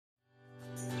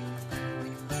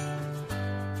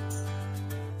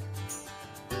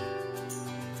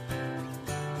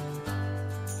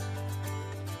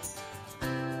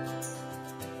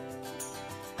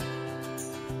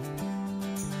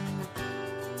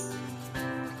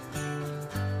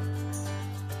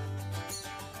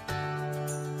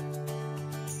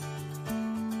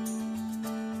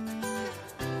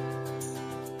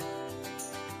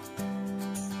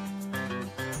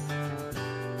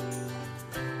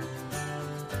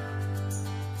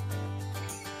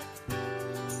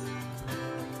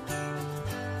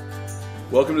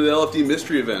Welcome to the LFD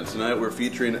Mystery Event. Tonight we're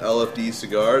featuring LFD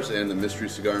cigars and the Mystery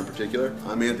Cigar in particular.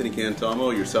 I'm Anthony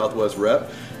Cantamo, your Southwest rep,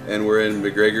 and we're in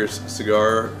McGregor's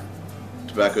Cigar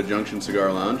Tobacco Junction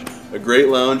Cigar Lounge. A great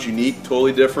lounge, unique,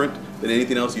 totally different than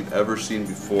anything else you've ever seen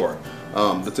before.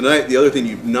 But tonight, the other thing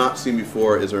you've not seen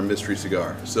before is our mystery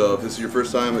cigar. So if this is your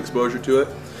first time exposure to it,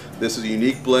 this is a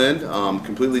unique blend,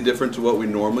 completely different to what we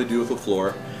normally do with the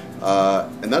Flor.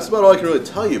 And that's about all I can really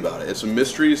tell you about it. It's a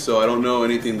mystery, so I don't know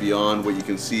anything beyond what you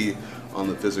can see on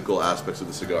the physical aspects of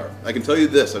the cigar. I can tell you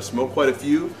this, I've smoked quite a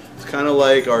few. It's kind of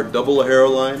like our double Ajero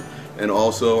line and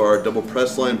also our double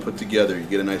press line put together. You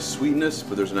get a nice sweetness,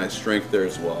 but there's a nice strength there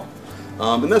as well.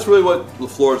 And that's really what the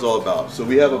Flor is all about. So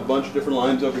we have a bunch of different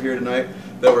lines over here tonight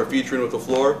that we're featuring with the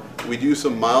Flor. We do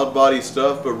some mild body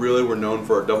stuff, but really we're known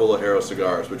for our double Ajero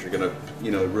cigars, which are going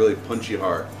to, really punch you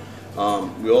hard.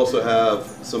 We also have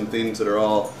some things that are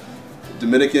all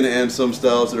Dominican and some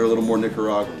styles that are a little more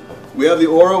Nicaraguan. We have the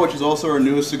Oro, which is also our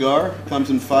newest cigar. It comes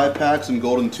in 5 packs in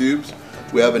golden tubes.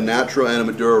 We have a natural and a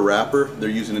Maduro wrapper. They're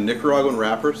using a Nicaraguan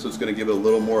wrapper, so it's going to give it a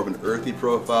little more of an earthy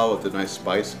profile with a nice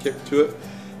spice kick to it.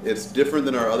 It's different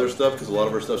than our other stuff because a lot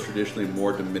of our stuff's traditionally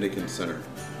more Dominican centered.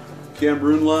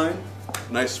 Cameroon line,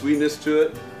 nice sweetness to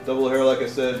it. Double Ajero, like I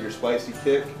said, your spicy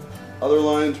kick. Other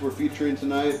lines we're featuring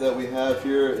tonight that we have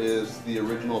here is the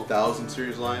original 1000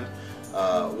 series line.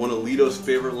 One of Lito's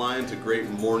favorite lines, a great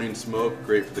morning smoke,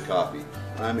 great for the coffee.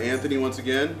 I'm Anthony once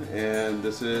again, and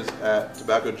this is at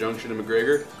Tobacco Junction in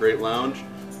McGregor. Great lounge,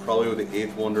 probably the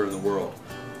 8th wonder in the world.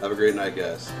 Have a great night,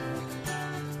 guys.